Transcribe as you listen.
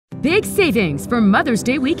Big savings for Mother's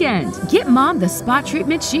Day weekend. Get mom the spa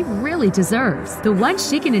treatment she really deserves, the one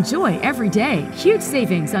she can enjoy every day. Huge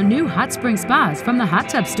savings on new hot spring spas from the Hot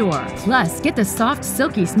Tub Store. Plus, get the soft,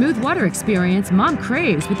 silky, smooth water experience mom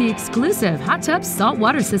craves with the exclusive Hot Tub Salt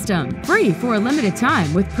Water System. Free for a limited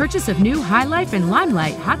time with purchase of new Highlife and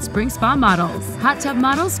Limelight hot spring spa models. Hot tub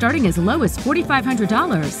models starting as low as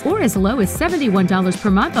 $4,500 or as low as $71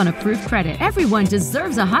 per month on approved credit. Everyone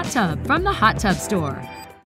deserves a hot tub from the Hot Tub Store.